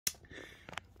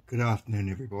Good afternoon,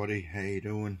 everybody. How you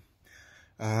doing?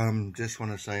 Just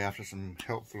want to say, after some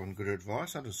helpful and good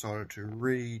advice, I decided to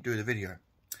redo the video,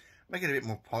 make it a bit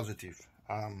more positive,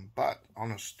 but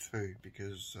honest too,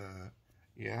 because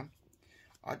yeah,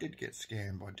 I did get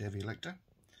scammed by Devi Lecter,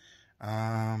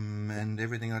 and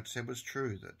everything I'd said was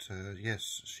true. That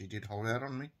yes, she did hold out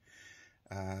on me,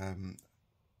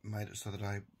 made it so that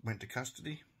I went to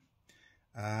custody,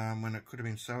 when it could have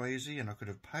been so easy, and I could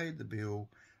have paid the bill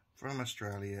from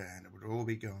Australia and it would all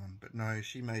be gone. But no,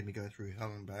 she made me go through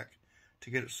hell and back to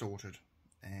get it sorted.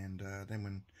 And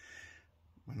then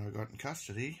when I got in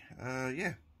custody,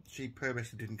 yeah, she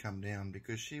purposely didn't come down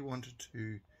because she wanted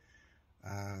to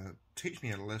teach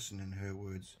me a lesson, in her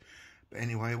words. But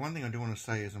anyway, one thing I do want to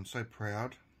say is I'm so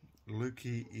proud.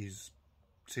 Lukey is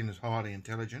seen as highly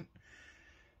intelligent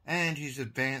and he's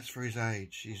advanced for his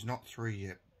age. He's not 3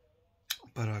 yet.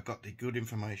 But I got the good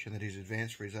information that he's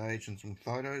advanced for his age and some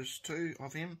photos too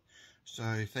of him.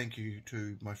 So thank you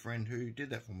to my friend who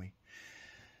did that for me.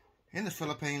 In the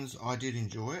Philippines, I did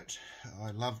enjoy it.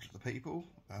 I loved the people.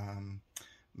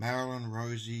 Marilyn,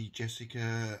 Rosie,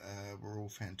 Jessica were all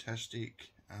fantastic.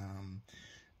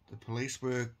 The police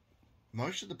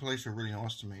most of the police were really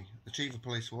nice to me. The chief of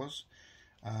police was.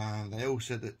 They all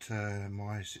said that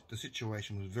the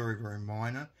situation was very, very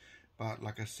minor. But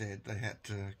like I said, they had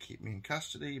to keep me in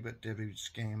custody, but Debbie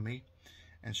scammed me,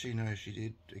 and she knows she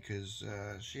did because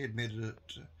she admitted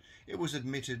it. It was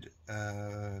admitted.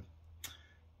 A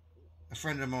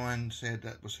friend of mine said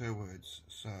that was her words.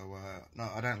 So no,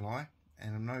 I don't lie,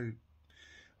 and I'm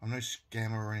no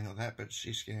scammer or anything like that. But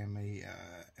she scammed me,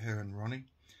 her and Ronnie,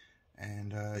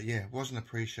 and yeah, it wasn't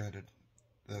appreciated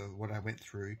what I went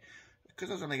through because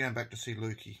I was only going back to see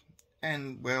Lukey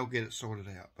and well get it sorted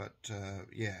out. But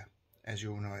yeah. As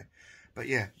you all know. But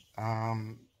yeah,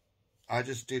 I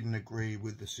just didn't agree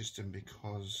with the system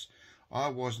because I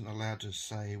wasn't allowed to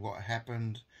say what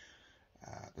happened.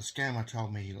 The scammer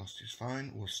told me he lost his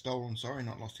phone, or stolen, sorry,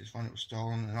 not lost his phone, it was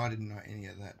stolen, and I didn't know any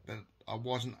of that. But I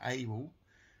wasn't able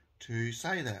to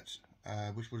say that,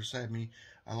 which would have saved me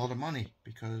a lot of money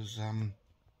because,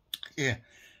 yeah,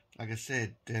 like I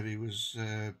said, Debbie was,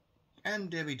 and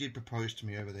Debbie did propose to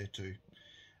me over there too.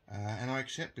 And I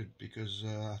accepted because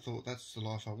I thought that's the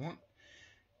life I want,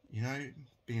 you know,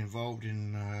 be involved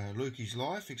in Lukey's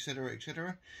life, etc.,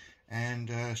 etc. And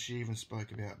she even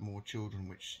spoke about more children,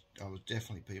 which I was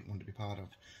definitely wanted to be part of.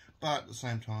 But at the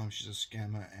same time, she's a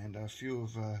scammer, and a few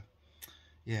of,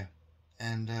 yeah,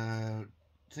 and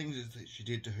things that she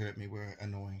did to hurt me were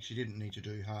annoying. She didn't need to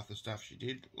do half the stuff she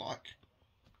did, like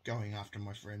going after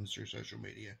my friends through social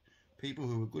media. People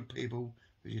who were good people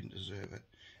who didn't deserve it.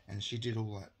 And she did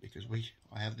all that because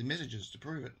I have the messages to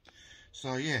prove it.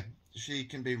 So yeah, she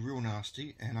can be real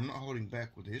nasty, and I'm not holding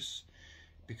back with this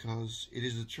because it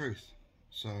is the truth.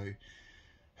 So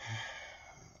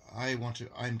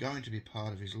I'm going to be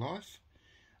part of his life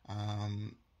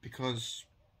because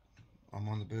I'm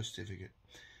on the birth certificate.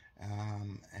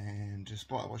 And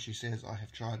despite what she says, I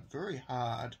have tried very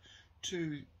hard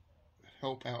to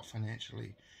help out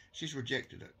financially. She's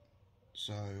rejected it.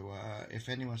 So if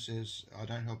anyone says I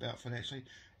don't help out financially,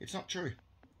 it's not true.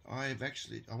 I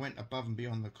went above and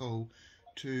beyond the call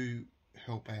to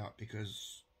help out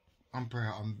because I'm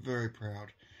proud. I'm very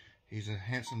proud. He's a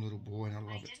handsome little boy and I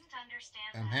love it.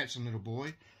 And handsome little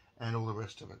boy and all the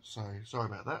rest of it. So sorry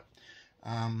about that.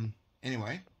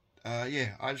 Anyway,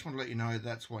 yeah, I just want to let you know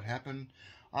that's what happened.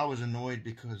 I was annoyed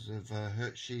because of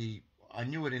her. I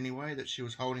knew it anyway that she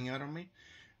was holding out on me.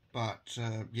 But,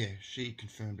 yeah, she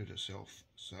confirmed it herself.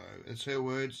 So, it's her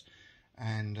words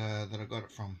and that I got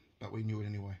it from. But we knew it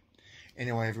anyway.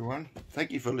 Anyway, everyone,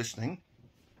 thank you for listening.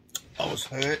 I was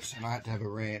hurt and I had to have a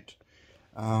rant.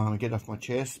 Get off my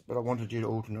chest. But I wanted you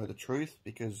all to know the truth.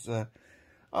 Because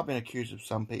I've been accused of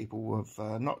some people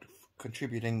of not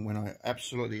contributing when I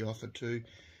absolutely offered to.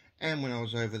 And when I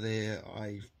was over there,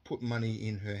 I put money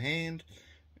in her hand.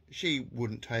 She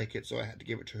wouldn't take it, so I had to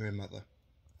give it to her mother.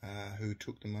 Who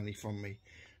took the money from me.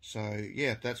 So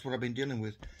yeah, that's what I've been dealing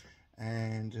with,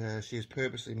 and she has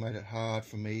purposely made it hard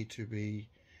for me to be.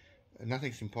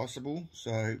 Nothing's impossible.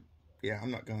 So yeah,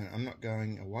 I'm not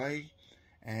going away,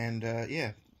 and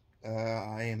yeah,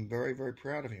 I am very, very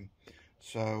proud of him.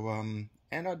 So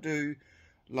and I do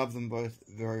love them both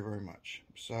very, very much.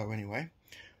 So anyway,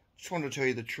 just wanted to tell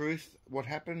you the truth, what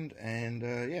happened, and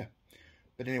yeah.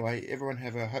 But anyway,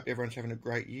 hope everyone's having a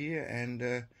great year,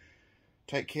 and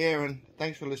take care, and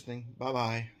thanks for listening.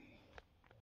 Bye-bye.